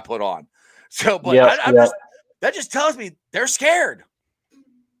video I put on. So, but that just tells me they're scared.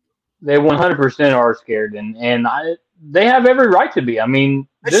 They 100% are scared. And they have every right to be. I mean,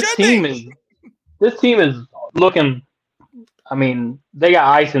 this team is looking, I mean, they got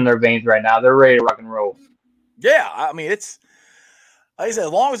ice in their veins right now. They're ready to rock and roll. Yeah, I mean, it's like I said,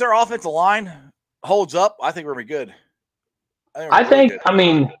 as long as their offensive line holds up, I think we're gonna be good. I think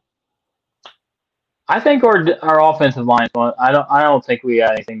our offensive line. I don't think we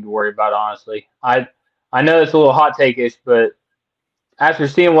got anything to worry about. Honestly, I know it's a little hot take-ish, but after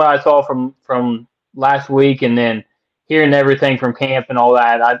seeing what I saw from last week and then hearing everything from camp and all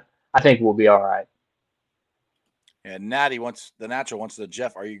that, I think we'll be all right. And Natty wants to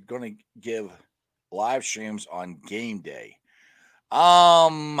Jeff, are you going to give live streams on game day?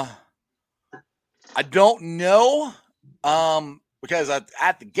 I don't know. Because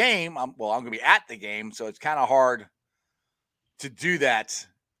at the game, I'm going to be at the game, so it's kind of hard to do that.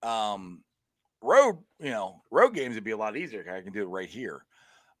 Road games would be a lot easier. I can do it right here.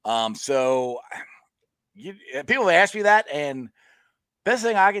 So people ask me that, and best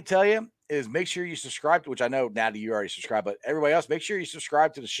thing I can tell you is make sure you subscribe to, which I know, Natty, you already subscribe, but everybody else, make sure you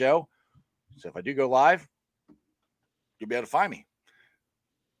subscribe to the show. So if I do go live, you'll be able to find me.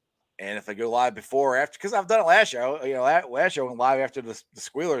 And if I go live before or after, because I've done it last year, last year I went live after the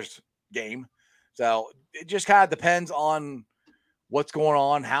Squealers game. So it just kind of depends on what's going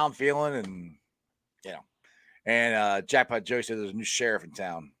on, how I'm feeling, and, And Jackpot Joe said there's a new sheriff in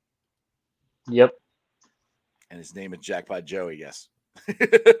town. Yep. And his name is Jackpot Joey, yes.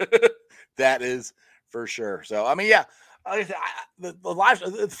 That is for sure. So, I mean, yeah.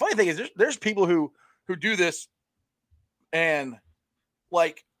 The funny thing is there's people who do this and,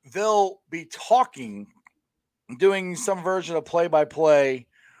 like, they'll be talking, doing some version of play-by-play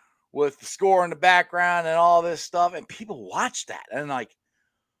with the score in the background and all this stuff, and people watch that. And, like,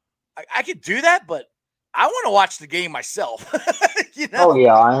 I could do that, but I want to watch the game myself. Oh,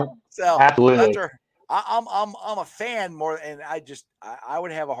 yeah. So absolutely. I'm a fan more, and I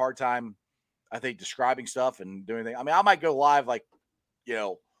would have a hard time, I think, describing stuff and doing things. I mean, I might go live, like,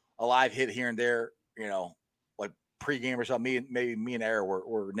 a live hit here and there, like pregame or something. Maybe me and Era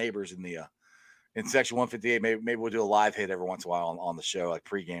were neighbors in the in section 158. Maybe we'll do a live hit every once in a while on the show, like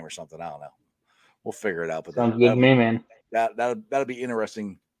pregame or something. I don't know. We'll figure it out. But sounds good to me, man. That'll be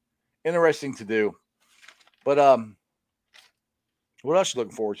interesting to do. But what else are you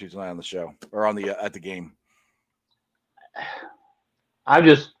looking forward to tonight on the show or on the at the game? I'm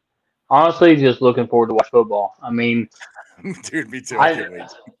just honestly just looking forward to watch football. I mean, dude, me too. I can't wait.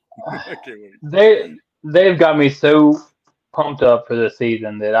 I can't wait. They've got me so pumped up for this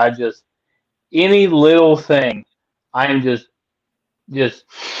season that I just any little thing, I am just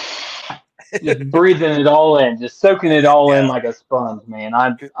breathing it all in, just soaking it all in like a sponge, man.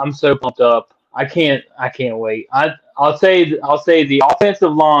 I'm so pumped up. I can't wait. I'll say the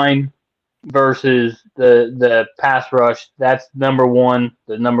offensive line versus the pass rush. That's the number one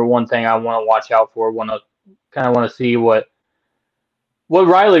thing I want to watch out for. Want to see what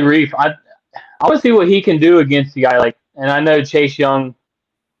Riley Reef. I want to see what he can do against the guy like. And I know Chase Young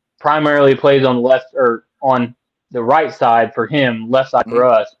primarily plays on the left or on the right side for him, left side for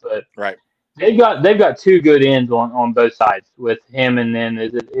us. But right. They've got two good ends on both sides with him, and then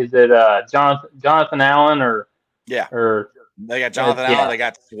is it Jonathan Allen or they got Jonathan Allen, they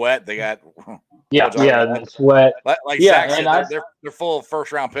got Sweat, they got Sweat, like Zach said, they're full of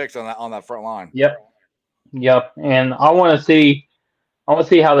first round picks on that front line. Yep, and I want to see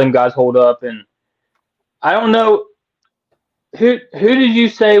how them guys hold up, and I don't know who did you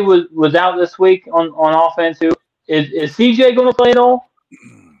say was out this week on offense? Who is CJ going to play at all?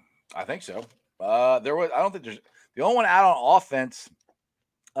 I think so. I don't think there's the only one out on offense.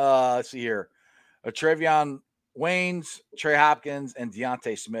 Let's see here. Trevion Waynes, Trey Hopkins, and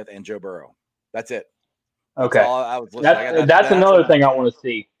Deontay Smith and Joe Burrow. That's it. Okay. That's all I was listening. That's another thing I want to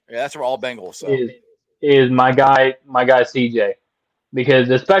see. Yeah, that's for all Bengals. So is my guy CJ, because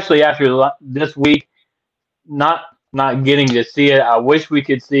especially after this week, not getting to see it. I wish we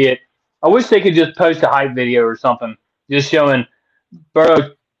could see it. I wish they could just post a hype video or something, just showing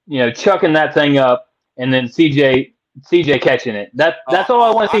Burrow, chucking that thing up, and then CJ catching it. That's all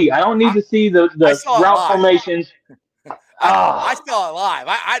I want to see. I don't need to see the route formations. I saw it live.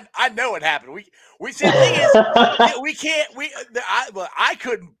 I know what happened. We see the thing is I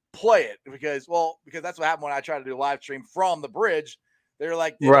couldn't play it because that's what happened when I tried to do a live stream from the bridge. They're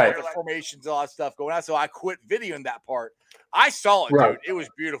like the formations, all that stuff going on. So I quit videoing that part. I saw it, dude. It was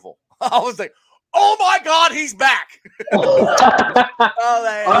beautiful. I was like, oh my God, he's back.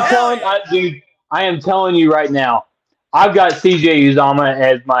 I am telling you right now, I've got CJ Uzomah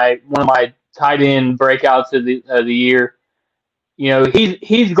as one of my tight end breakouts of the year.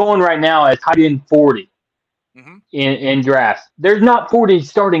 He's going right now as tight end 40 in drafts. There's not 40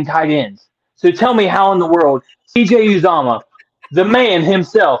 starting tight ends. So tell me how in the world CJ Uzomah, the man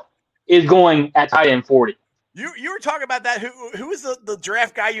himself, is going at tight end 40. You were talking about that. Who was the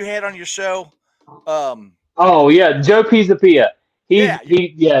draft guy you had on your show? Joe Pisapia.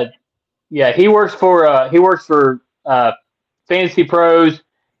 He works for Fantasy Pros,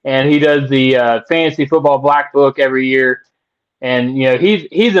 and he does the Fantasy Football Black Book every year. And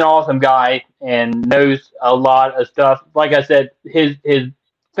he's an awesome guy and knows a lot of stuff. Like I said, his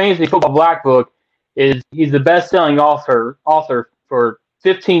Fantasy Football Black Book he's the best-selling author for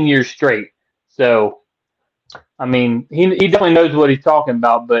 15 years straight. So, I mean, he definitely knows what he's talking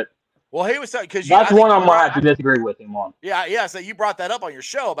about, but he was because that's one I'm gonna have to disagree with him on. Yeah. So you brought that up on your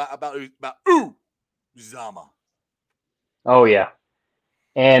show about Uzomah. Oh yeah,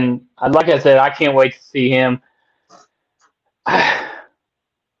 and like I said, I can't wait to see him.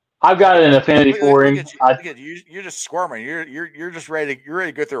 I've got an affinity for him. Look at you. You're just squirming. You're just ready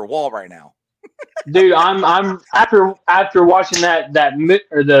to go through a wall right now. Dude, I'm after watching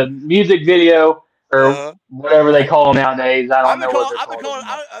the music video or whatever they call them nowadays. I don't know what they're called.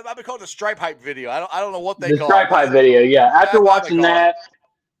 I've been calling the stripe hype video. I don't know what they call the stripe hype video. Yeah, after watching that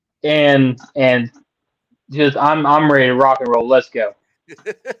and just I'm ready to rock and roll. Let's go.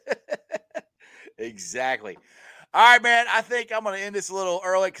 Exactly. All right, man. I think I'm going to end this a little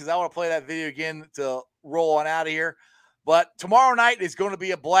early because I want to play that video again to roll on out of here. But tomorrow night is going to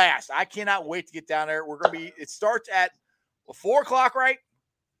be a blast. I cannot wait to get down there. It starts at 4 o'clock, right?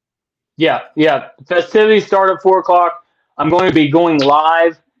 Yeah. Festivities start at 4 o'clock. I'm going to be going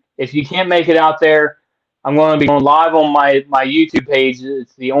live. If you can't make it out there, I'm going to be going live on my YouTube page.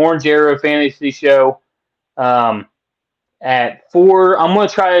 It's the Orange Arrow Fantasy Show. At 4, I'm going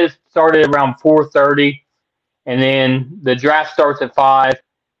to try to start it around 4:30, and then the draft starts at 5.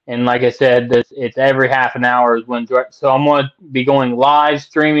 And like I said, it's every half an hour is when. So I'm going to be going live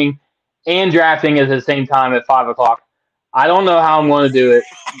streaming and drafting at the same time at 5 o'clock. I don't know how I'm going to do it,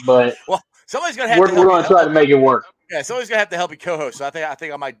 but well, somebody's going to have. We're going to try to make it work. Yeah, somebody's going to have to help you co-host. So I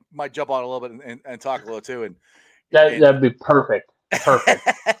think I might jump on a little bit and talk a little too. And that'd be perfect. Perfect.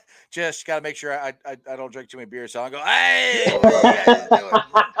 Just got to make sure I don't drink too many beers. So I go, hey, what are you guys doing?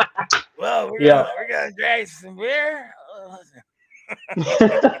 Well, we're gonna drink some beer.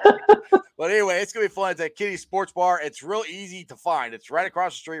 But anyway, it's gonna be fun. It's at Kitty's Sports Bar. It's real easy to find. It's right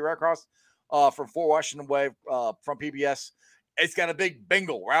across the street, right across from Fort Washington Way, from PBS. It's got a big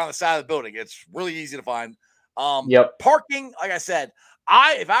bingo right on the side of the building. It's really easy to find. Parking, like I said,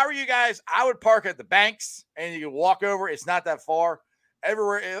 if I were you guys, I would park at the banks and you can walk over. It's not that far.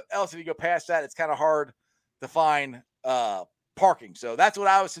 Everywhere else, if you go past that, it's kind of hard to find parking. So that's what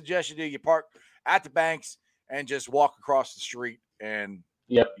I would suggest you do. You park at the banks and just walk across the street, and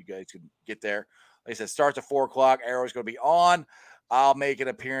you guys can get there. Like I said, starts at 4 o'clock. Arrow's going to be on. I'll make an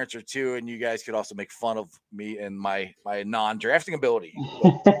appearance or two, and you guys could also make fun of me and my non-drafting ability.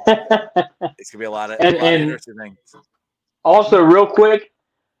 It's going to be a lot of interesting things. Also, real quick,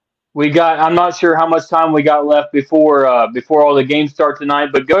 I'm not sure how much time we got left before all the games start tonight,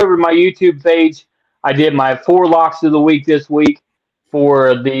 but go over to my YouTube page. I did my 4 locks of the week this week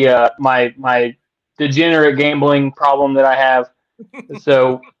for the my degenerate gambling problem that I have.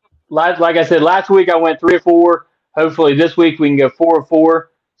 So, like I said, last week I went 3 or 4. Hopefully this week we can go 4 or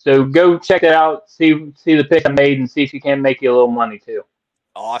 4. So go check it out, see the pick I made, and see if you can make you a little money too.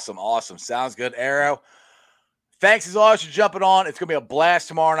 Awesome. Sounds good, Arrow. Thanks as always for jumping on. It's going to be a blast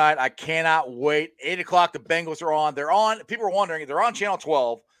tomorrow night. I cannot wait. 8 o'clock, the Bengals are on. They're on. People are wondering. They're on Channel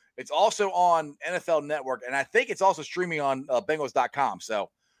 12. It's also on NFL Network, and I think it's also streaming on Bengals.com. So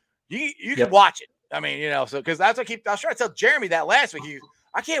you can watch it. I mean, so because that's what I was trying to tell Jeremy that last week.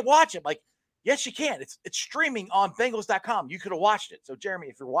 I can't watch it. Like, yes, you can. It's streaming on Bengals.com. You could have watched it. So, Jeremy,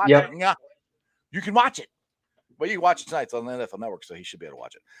 if you're watching it, you can watch it. But you can watch it tonight. It's on the NFL Network, so he should be able to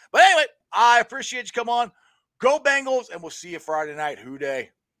watch it. But anyway, I appreciate you coming on. Go Bengals, and we'll see you Friday night. Who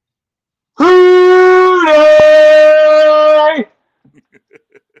day? Who day?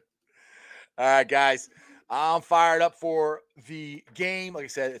 All right, guys. I'm fired up for the game. Like I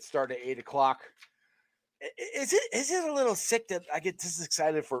said, it started at 8 o'clock. Is it a little sick that I get this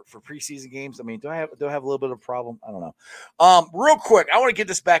excited for preseason games? I mean, do I have a little bit of a problem? I don't know. Real quick, I want to get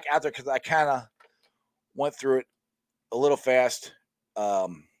this back out there because I kind of went through it a little fast.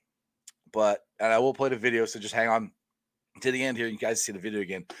 But I will play the video, so just hang on to the end here. You guys see the video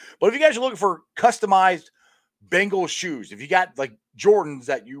again. But if you guys are looking for customized Bengal shoes, if you got like Jordans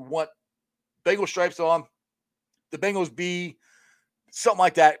that you want Bengal stripes on, the Bengals B, something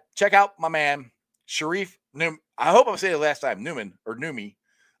like that, check out my man, Sharif Newman. I hope I'm saying it last time, Newman or Numi.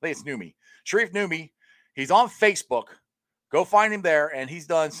 I think it's Numi. Sharif Numi. He's on Facebook. Go find him there, and he's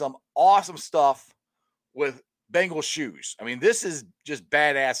done some awesome stuff with Bengal shoes. I mean, this is just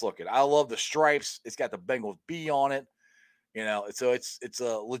badass looking. I love the stripes. It's got the Bengals B on it. So it's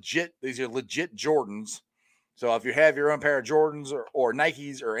a legit. These are legit Jordans. So if you have your own pair of Jordans or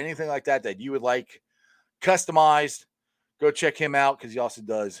Nikes or anything like that you would like customized, go check him out because he also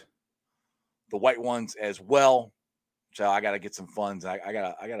does the white ones as well. So I got to get some funds. I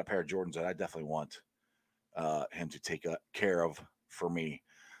got a pair of Jordans that I definitely want him to take care of for me.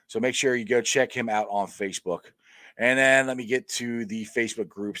 So make sure you go check him out on Facebook. And then let me get to the Facebook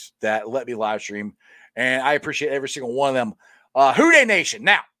groups that let me live stream. And I appreciate every single one of them. Who Day Nation.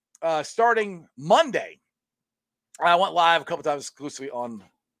 Now, starting Monday, I went live a couple times exclusively on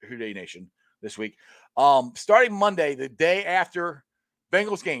Who Day Nation this week. Starting Monday, the day after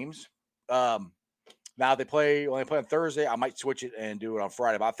Bengals games, Now they only play on Thursday. I might switch it and do it on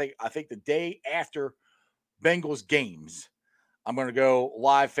Friday. But I think the day after Bengals games, I'm going to go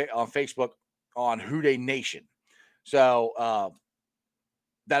live on Facebook on Who Dey Nation. So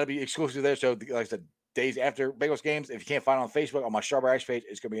that'll be exclusive there. So like I said, days after Bengals games, if you can't find it on Facebook, on my Strawberry Ice page,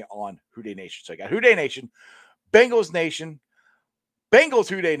 it's going to be on Who Dey Nation. So I got Who Dey Nation, Bengals Nation, Bengals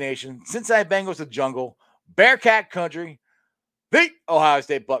Who Dey Nation, Cincinnati Bengals The Jungle, Bearcat Country, the Ohio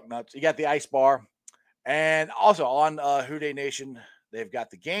State Bucknuts. You got the Ice Bar. And also on Who Dey Nation, they've got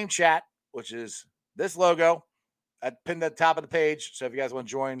the game chat, which is this logo. I pinned at the top of the page. So if you guys want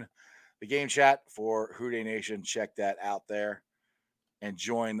to join the game chat for Who Dey Nation, check that out there and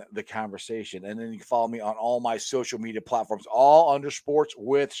join the conversation. And then you can follow me on all my social media platforms, all under Sports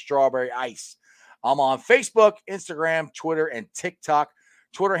with Strawberry Ice. I'm on Facebook, Instagram, Twitter, and TikTok.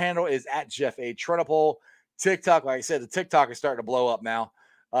 Twitter handle is at Jeff A. Trenopole. TikTok, like I said, the TikTok is starting to blow up now.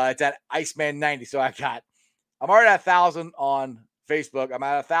 It's at Iceman90. So I'm already at 1,000 on Facebook. I'm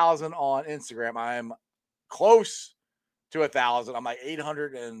at 1,000 on Instagram. I'm close to 1,000. I'm like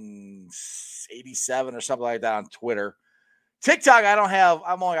 887 or something like that on Twitter. TikTok, I'm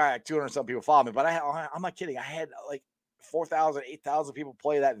only got like 200 something people follow me, but I'm not kidding. I had like 4,000, 8,000 people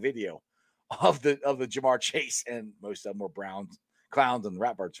play that video of the Jamar Chase, and most of them were Browns, Clowns, and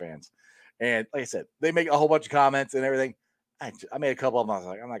Ratbirds fans. And like I said, they make a whole bunch of comments and everything. I made a couple of them. I was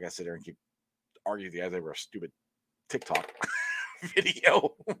like, I'm not gonna sit there and keep arguing with you guys over a stupid TikTok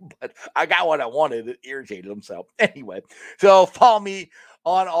video, but I got what I wanted. It irritated them. So anyway, so follow me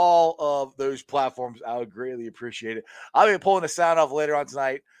on all of those platforms. I would greatly appreciate it. I'll be pulling the sound off later on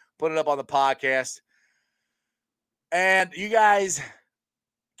tonight, putting it up on the podcast, and you guys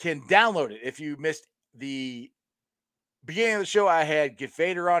can download it. If you missed the beginning of the show, I had Get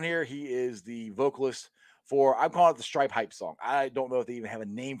Vader on here. He is the vocalist for, I'm calling it the Stripe Hype song. I don't know if they even have a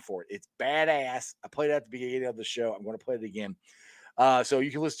name for it. It's badass. I played it at the beginning of the show. I'm going to play it again. So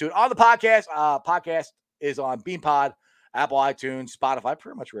you can listen to it on the podcast. Podcast is on BeanPod, Apple iTunes, Spotify,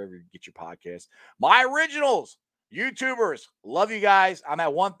 pretty much wherever you get your podcast. My originals, YouTubers, love you guys. I'm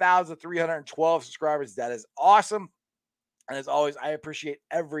at 1,312 subscribers. That is awesome. And as always, I appreciate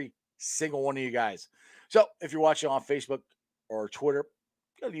every single one of you guys. So if you're watching on Facebook or Twitter,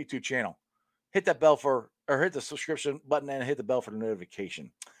 go to the YouTube channel. Hit that bell hit the subscription button and hit the bell for the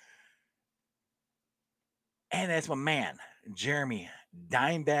notification. And as my man, Jeremy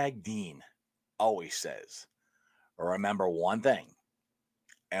Dimebag Dean always says, remember one thing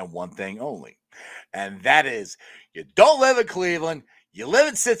and one thing only. And that is, you don't live in Cleveland, you live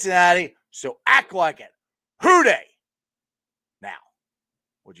in Cincinnati, so act like it. Who Dey? Now,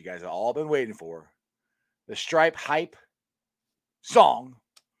 what you guys have all been waiting for, the Stripe Hype song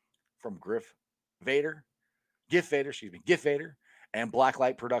from Gift Vader, and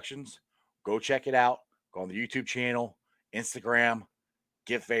Blacklight Productions. Go check it out. Go on the YouTube channel, Instagram,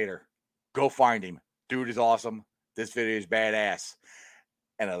 Gift Vader. Go find him. Dude is awesome. This video is badass.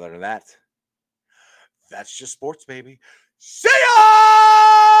 And other than that, that's just sports, baby. See ya!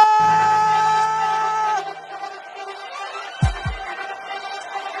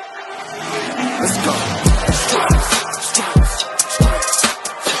 Let's go.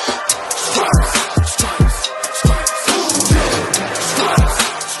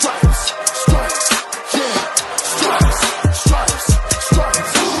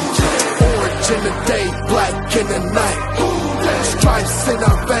 In the night, stripes in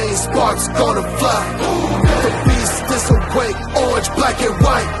our veins, sparks gonna fly. The beast disobey, orange, black and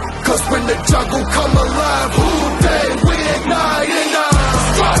white. Cause when the jungle come alive, Who Dey, we ignite in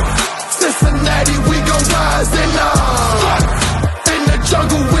Cincinnati, we gon' rise in the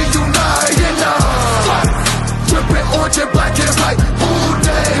jungle, we unite in dripping orange and black and white. Who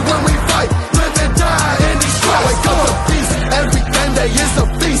Dey, when we fight, live and die in these stripes. Wake up the beast, every day is a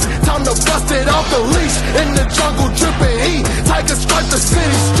feast. Time to bust it off the leash. In the jungle, dripping heat. Tigers strike the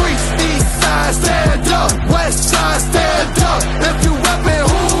city streets. East side, stand up. West side, stand up. If you reppin'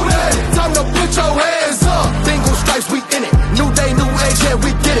 Who Dey, time to put your hands up. Bingo stripes, we in it. New day, new age, yeah,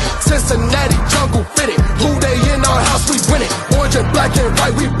 we get it. Cincinnati jungle fitted. Who Dey in our house, we win it. Orange and black and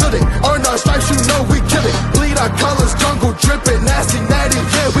white, we build it. Earn our stripes, you know we kill it. Bleed our colors, jungle dripping. Nasty, natty,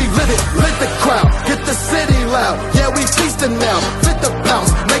 yeah, we live it. Lit the crowd, get the city loud. Yeah, we feasting now. Fit the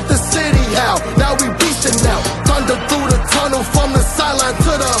bounce, make the city howl. Now we beastin' now. Thunder through the tunnel, from the sideline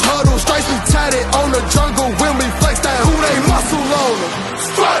to the huddle. Stripes we tatted on the jungle when we flex that Who Dey muscle on them.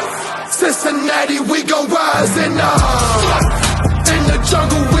 Stripes, Cincinnati, we gon' rise in the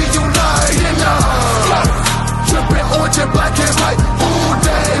jungle, we unite in dripping orange and black and white. Who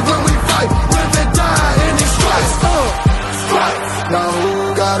Dey, when we fight, live and die in these stripes. Stripes. Now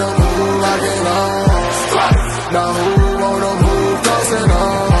who got 'em, who rockin' on? Now who wanna move closer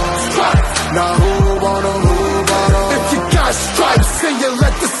on? Now who wanna move on? If you got stripes and you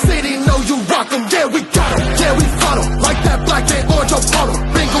let the city know you rock 'em, yeah, we got 'em, yeah, we fought 'em. Like that black and orange Apollo.